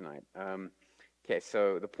ones tonight. Okay,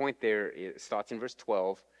 so the point there starts in verse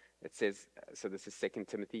 12. It says, so this is 2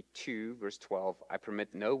 Timothy 2, verse 12. I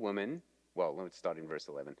permit no woman, well, let's start in verse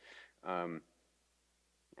 11.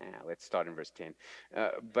 Let's start in verse 10.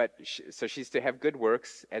 So she's to have good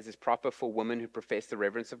works, as is proper for women who profess the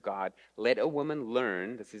reverence of God. Let a woman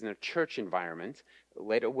learn, this is in a church environment,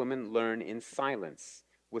 let a woman learn in silence,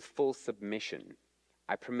 with full submission.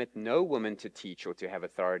 I permit no woman to teach or to have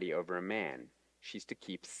authority over a man. She's to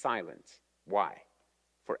keep silent. Why?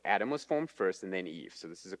 For Adam was formed first and then Eve. So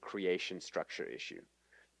this is a creation structure issue.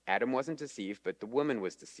 Adam wasn't deceived, but the woman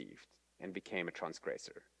was deceived and became a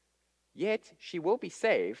transgressor. Yet she will be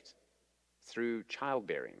saved through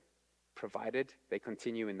childbearing, provided they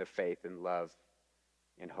continue in the faith and love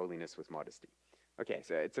and holiness with modesty. Okay,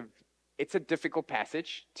 so it's a difficult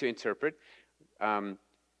passage to interpret.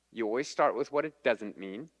 You always start with what it doesn't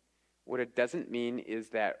mean. What it doesn't mean is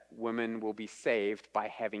that women will be saved by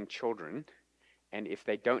having children, and if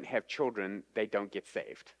they don't have children, they don't get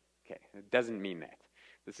saved. Okay, it doesn't mean that.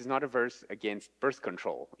 This is not a verse against birth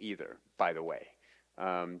control either, by the way.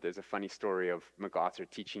 There's a funny story of MacArthur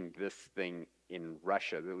teaching this thing in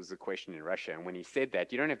Russia. There was a question in Russia, and when he said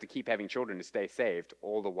that, you don't have to keep having children to stay saved,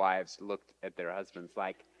 all the wives looked at their husbands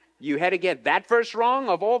like, you had to get that verse wrong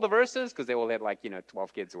of all the verses? Because they all had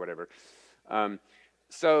 12 kids or whatever.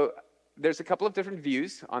 So there's a couple of different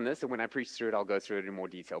views on this, and when I preach through it, I'll go through it in more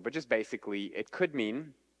detail. But just basically, it could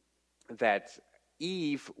mean that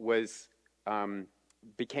Eve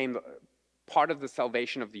became part of the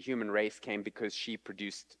salvation of the human race came because she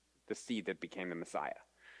produced the seed that became the Messiah.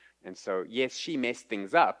 And so, yes, she messed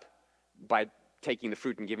things up by taking the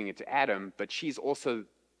fruit and giving it to Adam, but she's also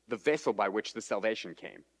the vessel by which the salvation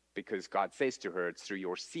came, because God says to her, it's through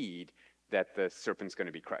your seed that the serpent's going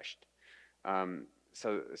to be crushed.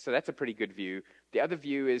 So that's a pretty good view. The other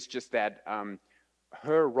view is just that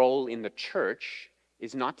her role in the church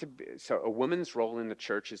is not to be, so a woman's role in the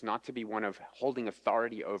church is not to be one of holding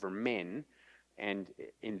authority over men, and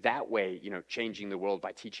in that way, changing the world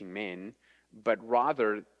by teaching men, but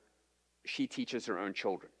rather she teaches her own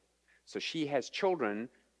children. So she has children,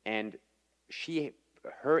 and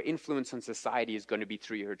her influence on society is going to be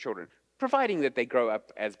through her children, providing that they grow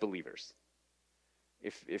up as believers.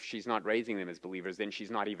 If she's not raising them as believers, then she's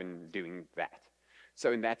not even doing that.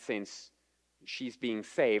 So in that sense, she's being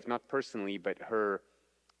saved, not personally, but her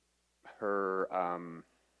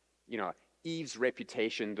Eve's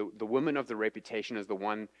reputation, the woman of the reputation as the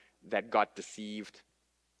one that got deceived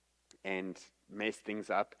and messed things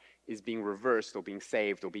up, is being reversed or being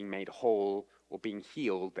saved or being made whole or being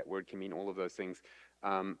healed. That word can mean all of those things,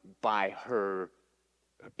 by her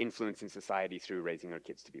influence in society through raising her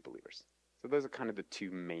kids to be believers. So those are kind of the two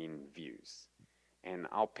main views. And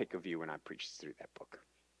I'll pick a view when I preach through that book.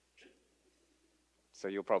 So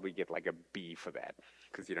you'll probably get like a B for that,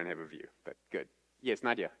 because you don't have a view, but good. Yes,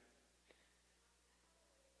 Nadia.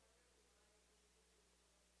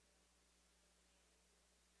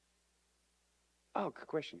 Oh, good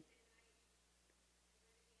question.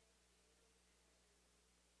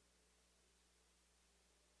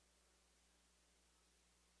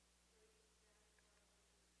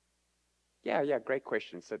 Yeah, great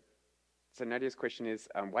question. So Nadia's question is,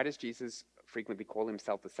 why does Jesus frequently call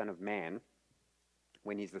himself the Son of Man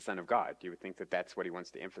when he's the Son of God? You would think that that's what he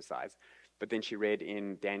wants to emphasize. But then she read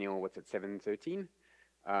in Daniel, 7:13?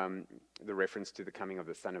 the reference to the coming of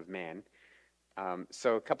the Son of Man.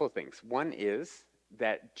 So a couple of things. One is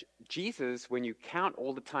that Jesus, when you count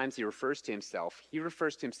all the times he refers to himself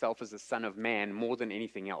as the Son of Man more than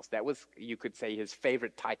anything else. That was, you could say, his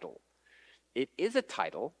favorite title. It is a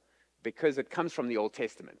title because it comes from the Old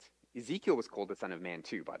Testament. Ezekiel was called the Son of Man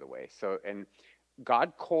too, by the way. So, and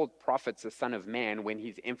God called prophets the Son of Man when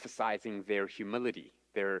he's emphasizing their humility.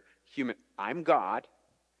 Their human. I'm God.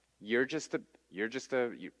 Your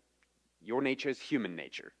nature is human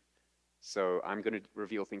nature. So I'm going to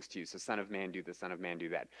reveal things to you. So Son of Man, do this, Son of Man, do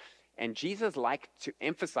that. And Jesus liked to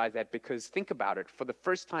emphasize that because think about it. For the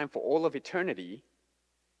first time for all of eternity,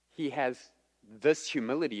 he has this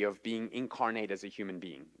humility of being incarnate as a human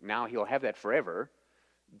being. Now he'll have that forever.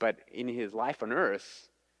 But in his life on earth,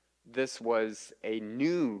 this was a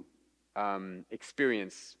new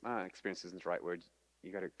experience. Experience isn't the right word.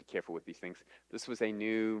 You got to be careful with these things. This was a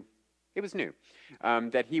new, it was new.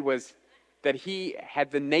 That he had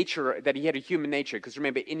the nature, that he had a human nature. Because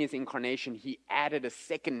remember, in his incarnation, he added a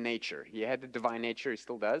second nature. He had the divine nature, he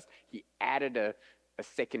still does. He added a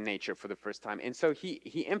second nature for the first time. And so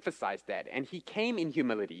he emphasized that. And he came in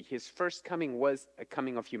humility. His first coming was a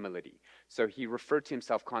coming of humility. So he referred to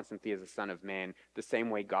himself constantly as the Son of Man, the same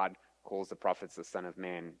way God calls the prophets the Son of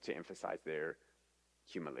Man to emphasize their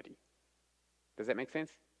humility. Does that make sense?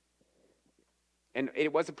 And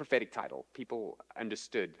it was a prophetic title. People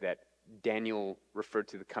understood that Daniel referred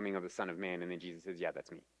to the coming of the Son of Man, and then Jesus says, yeah,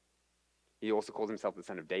 that's me. He also calls himself the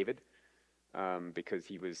Son of David because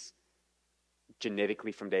he was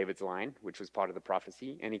genetically from David's line, which was part of the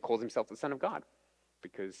prophecy, and he calls himself the Son of God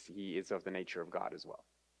because he is of the nature of God as well.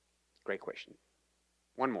 Great question.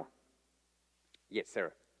 One more. Yes,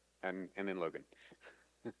 Sarah, and then Logan.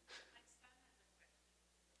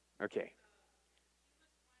 Okay.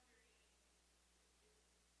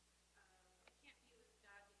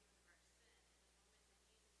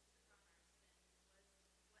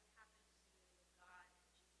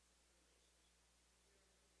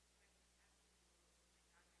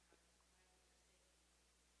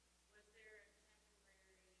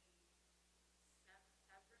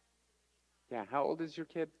 Yeah, how old is your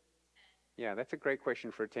kid? Yeah, that's a great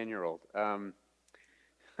question for a 10-year-old.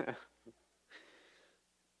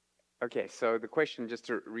 Okay, so the question, just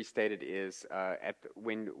to restate it, is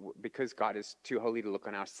because God is too holy to look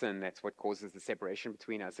on our sin, that's what causes the separation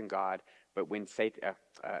between us and God. But when Satan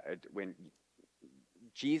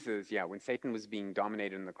was being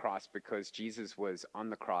dominated on the cross, because Jesus was on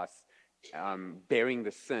the cross bearing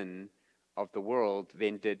the sin of the world,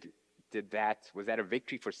 then was that a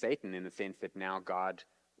victory for Satan in the sense that now God,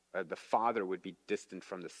 the Father, would be distant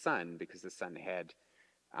from the Son because the Son had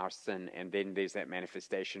our sin, and then there's that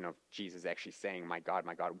manifestation of Jesus actually saying, my God,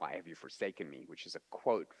 why have you forsaken me?" Which is a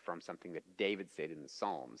quote from something that David said in the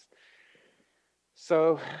Psalms.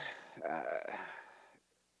 So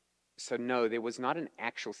no, there was not an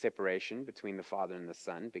actual separation between the Father and the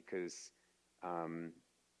Son because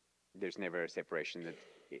there's never a separation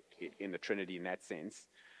in the Trinity in that sense.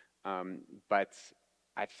 But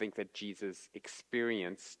I think that Jesus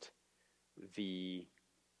experienced the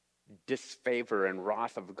disfavor and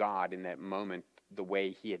wrath of God in that moment the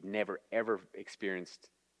way he had never ever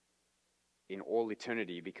experienced in all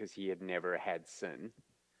eternity, because he had never had sin.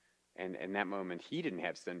 And in that moment he didn't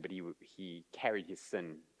have sin, but he carried his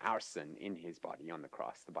sin, our sin, in his body on the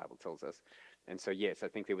cross, the Bible tells us. And so yes, I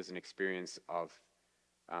think there was an experience of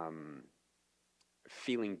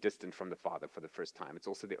feeling distant from the Father for the first time. It's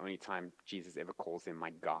also the only time Jesus ever calls him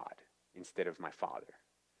my God instead of my Father.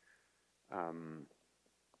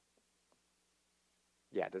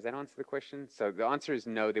 Yeah, does that answer the question? So the answer is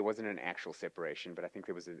no, there wasn't an actual separation, but I think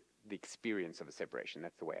there was the experience of a separation.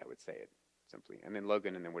 That's the way I would say it, simply. And then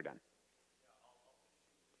Logan, and then we're done.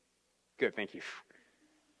 Good, thank you.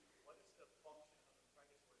 What is the function of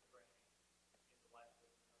imprecatory prayer in the life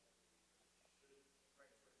of another believer? Should imprecatory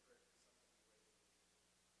prayer be something we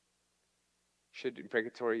regularly Should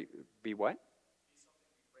imprecatory be what? be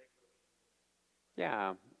something we regularly do?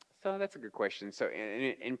 Yeah, so that's a good question. So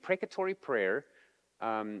in imprecatory prayer,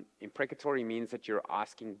 imprecatory means that you're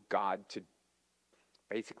asking God to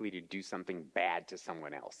basically to do something bad to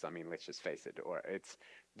someone else. I mean, let's just face it. Or it's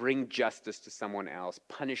bring justice to someone else,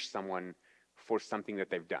 punish someone for something that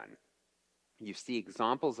they've done. You see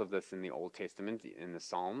examples of this in the Old Testament, in the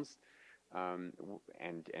Psalms,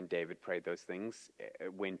 and David prayed those things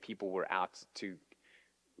when people were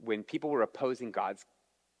opposing God's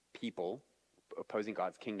people, opposing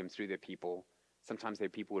God's kingdom through their people. Sometimes their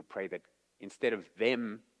people would pray that instead of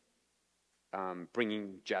them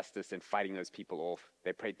bringing justice and fighting those people off,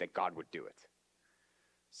 they prayed that God would do it.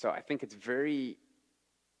 So I think it's very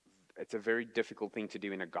it's a very difficult thing to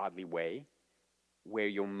do in a godly way, where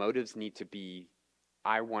your motives need to be,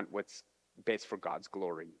 I want what's best for God's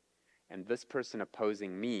glory. And this person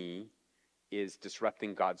opposing me is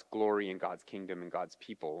disrupting God's glory and God's kingdom and God's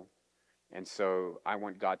people. And so I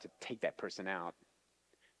want God to take that person out,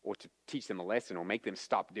 or to teach them a lesson, or make them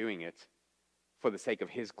stop doing it for the sake of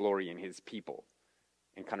his glory and his people,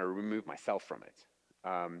 and kind of remove myself from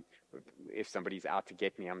it. If somebody's out to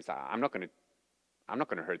get me, I'm not going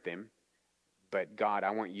to hurt them. But God,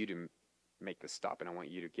 I want you to make this stop, and I want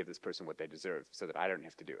you to give this person what they deserve so that I don't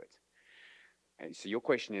have to do it. And so your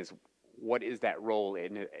question is, what is that role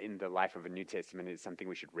in the life of a New Testament? Is something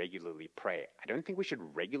we should regularly pray. I don't think we should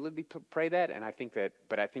regularly pray that,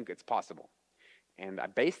 but I think it's possible. And I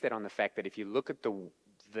base that on the fact that if you look at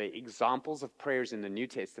the examples of prayers in the New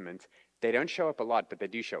Testament, they don't show up a lot, but they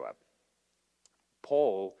do show up.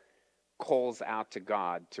 Paul calls out to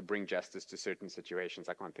God to bring justice to certain situations.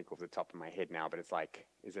 I can't think off the top of my head now, but it's like,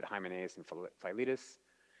 is it Hymenaeus and Philetus?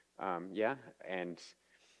 Yeah, and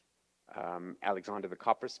Alexander the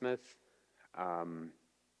coppersmith. And,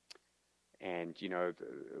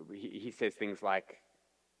 he says things like,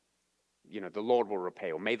 the Lord will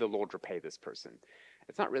repay, or may the Lord repay this person.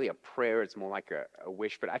 It's not really a prayer, it's more like a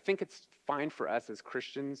wish, but I think it's fine for us as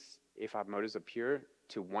Christians, if our motives are pure,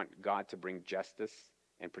 to want God to bring justice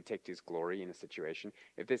and protect his glory in a situation.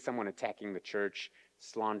 If there's someone attacking the church,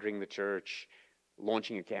 slandering the church,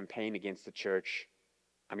 launching a campaign against the church,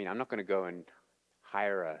 I'm not going to go and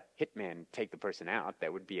hire a hitman, take the person out.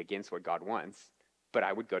 That would be against what God wants. But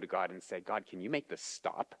I would go to God and say, God, can you make this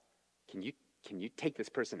stop? Can you take this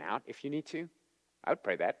person out if you need to? I would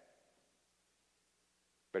pray that.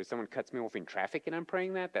 But if someone cuts me off in traffic and I'm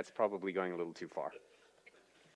praying that, that's probably going a little too far.